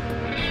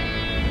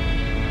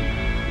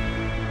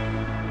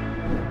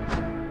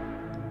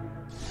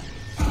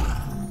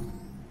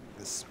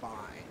 The spy.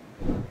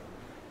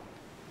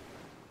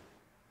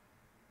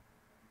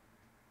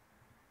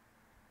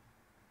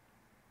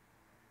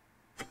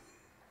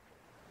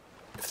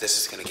 If this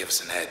is gonna give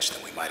us an edge,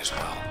 then we might as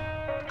well.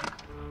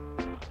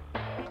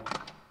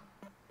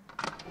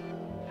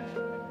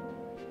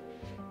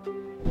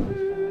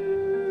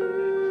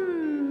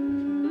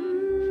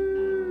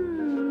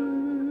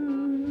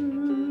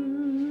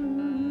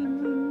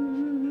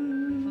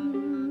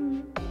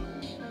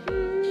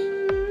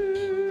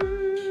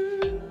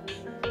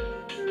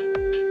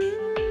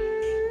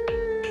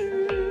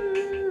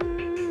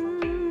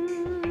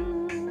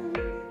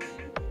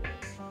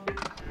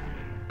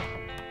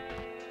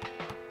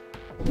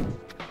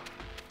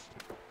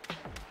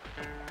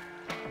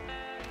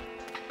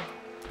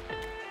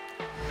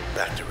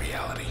 back to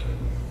reality.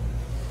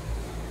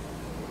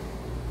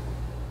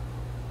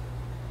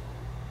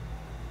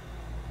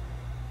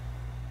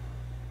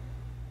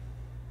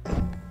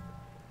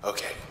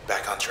 Okay,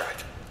 back on track.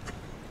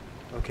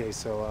 Okay,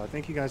 so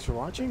thank you guys for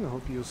watching. I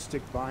hope you'll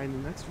stick by in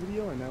the next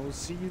video, and I will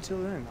see you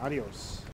till then. Adios.